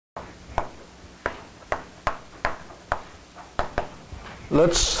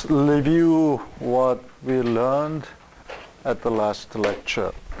Let's review what we learned at the last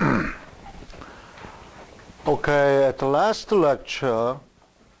lecture. Okay, at the last lecture,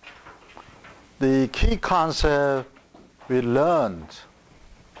 the key concept we learned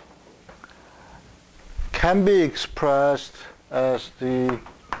can be expressed as the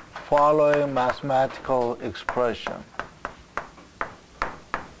following mathematical expression.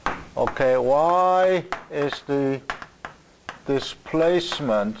 Okay, y is the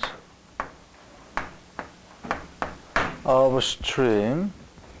displacement of a string,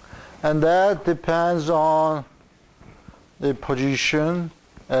 and that depends on the position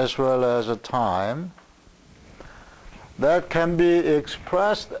as well as the time. That can be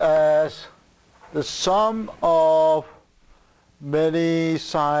expressed as the sum of many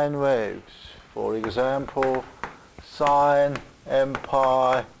sine waves. For example, sine m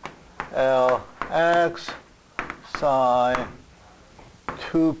pi Lx, sine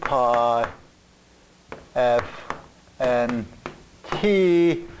 2 pi f n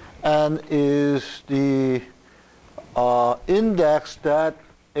t, and is the index that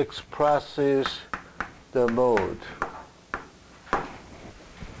expresses the mode.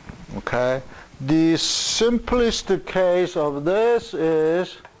 Okay? The simplest case of this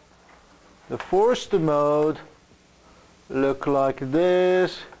is the first mode look like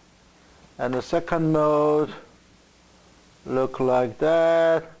this, and the second mode look like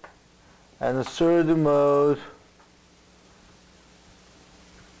that, and the third mode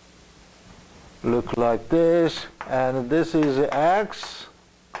look like this, and this is x,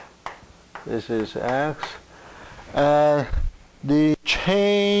 this is x, and the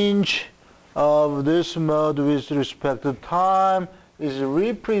change of this mode with respect to time is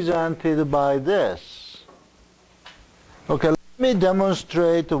represented by this. Okay, let me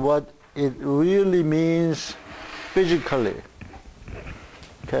demonstrate what it really means physically.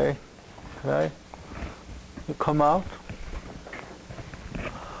 Okay, okay, you come out.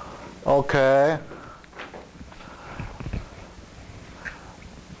 Okay,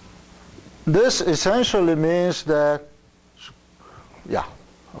 this essentially means that, yeah,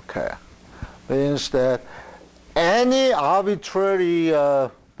 okay, means that any arbitrary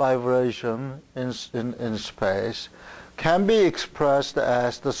vibration in space can be expressed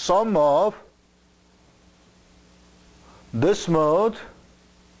as the sum of this mode.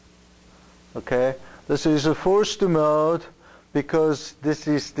 Okay, this is the first mode because this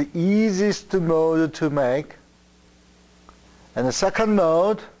is the easiest mode to make, and the second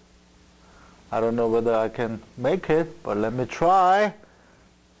mode, I don't know whether I can make it, but let me try.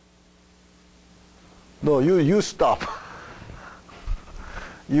 No, you stop.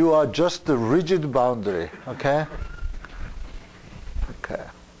 You are just the rigid boundary, okay? Okay,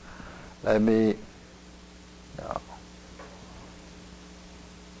 let me, no.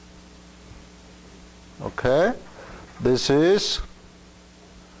 Okay, this is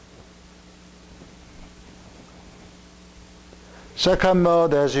second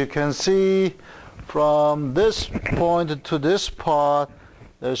mode. As you can see, from this point to this part,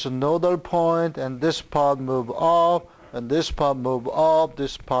 there's a nodal point, and this part move up, and this part move up,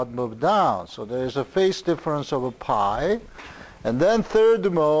 this part move down. So there is a phase difference of a pi. And then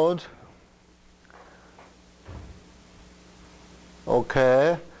third mode,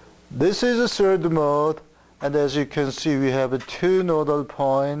 okay, this is a third mode, and as you can see, we have a two nodal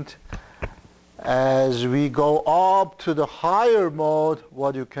point. As we go up to the higher mode,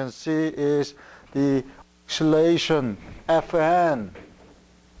 what you can see is the oscillation Fn,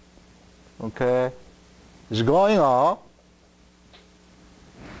 okay, is going up,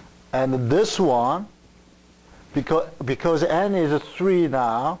 and this one, because n is 3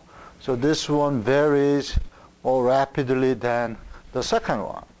 now, so this one varies more rapidly than the second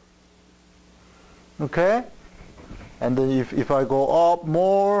one. Okay? And then if I go up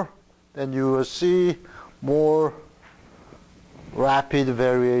more, then you will see more rapid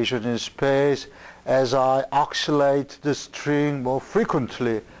variation in space. As I oscillate the string more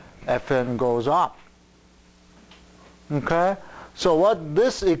frequently, Fn goes up. Okay? So what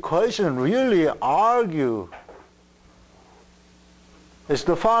this equation really argues is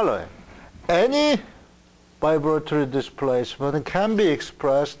the following. Any vibratory displacement can be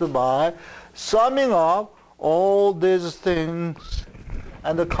expressed by summing up all these things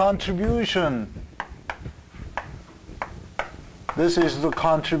and the contribution. This is the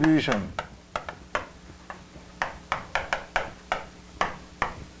contribution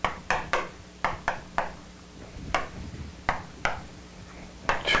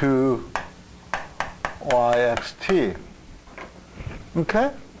to yxt.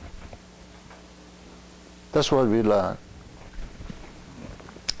 Okay? That's what we learned.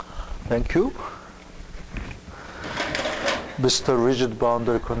 Thank you. Mr. Rigid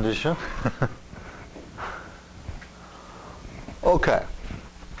Boundary Condition. Okay.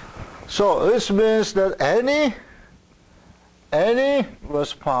 So this means that any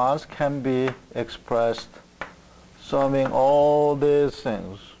response can be expressed summing all these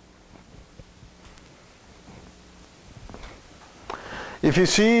things. If you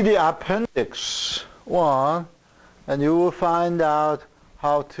see the appendix 1, and you will find out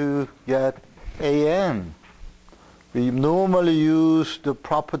how to get AN. We normally use the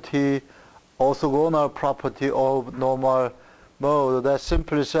property, orthogonal property of normal mode. That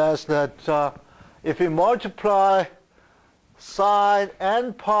simply says that if we multiply sine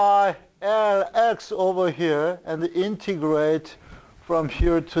n pi Lx over here and integrate from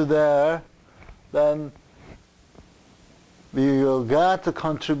here to there, then we will get the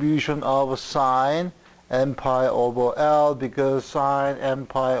contribution of sine n pi over L, because sine n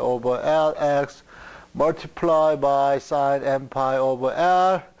pi over Lx multiplied by sine n pi over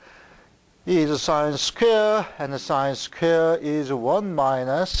L is sine square, and the sine square is 1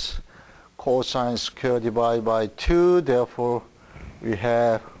 minus cosine square divided by 2. Therefore, we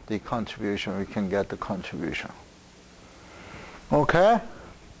have the contribution. We can get the contribution. Okay?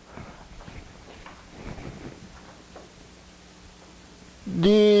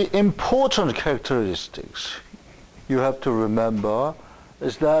 The important characteristics you have to remember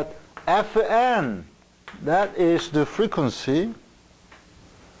is that Fn, that is the frequency,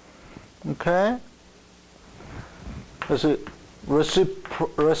 okay, is a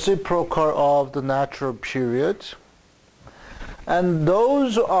reciprocal of the natural period, and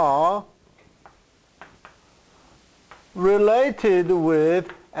those are related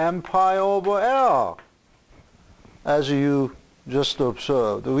with n pi over L, as you just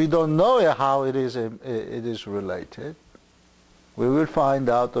observed. We don't know how it is related. We will find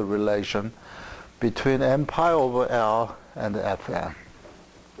out the relation between n pi over L and Fn.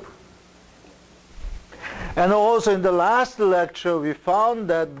 And also in the last lecture we found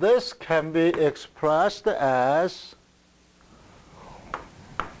that this can be expressed as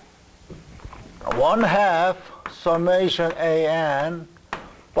 1/2 summation An,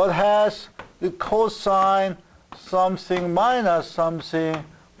 but has the cosine something minus something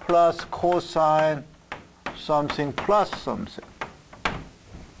plus cosine something plus something.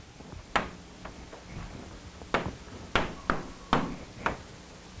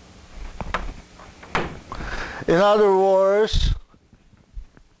 In other words,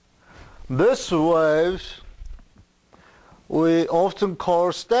 this waves we often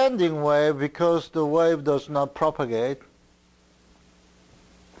call standing wave because the wave does not propagate,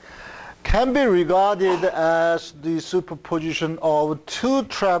 can be regarded as the superposition of two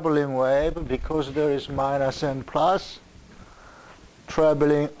traveling waves because there is minus and plus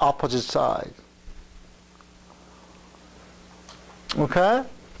traveling opposite sides. Okay?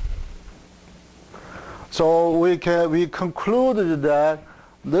 So we concluded that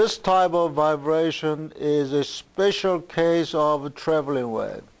this type of vibration is a special case of a traveling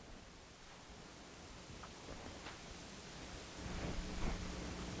wave.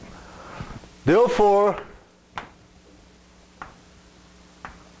 Therefore,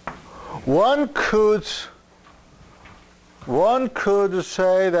 one could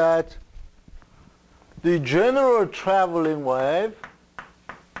say that the general traveling wave,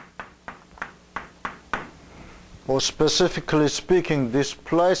 or specifically speaking,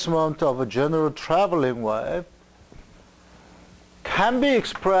 displacement of a general traveling wave, can be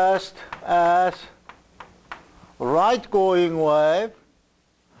expressed as a right-going wave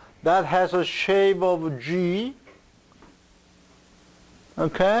that has a shape of G.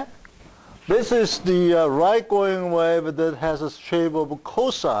 Okay? This is the right-going wave that has a shape of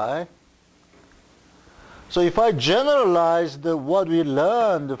cosine. So if I generalize what we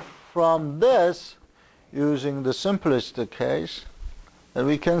learned from this using the simplest case, then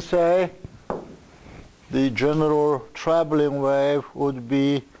we can say the general traveling wave would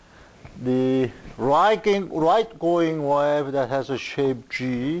be the right-going wave that has a shape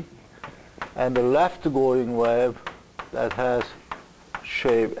G, and the left-going wave that has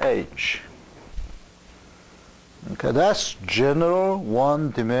shape H. Okay, that's general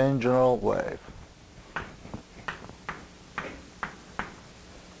one-dimensional wave.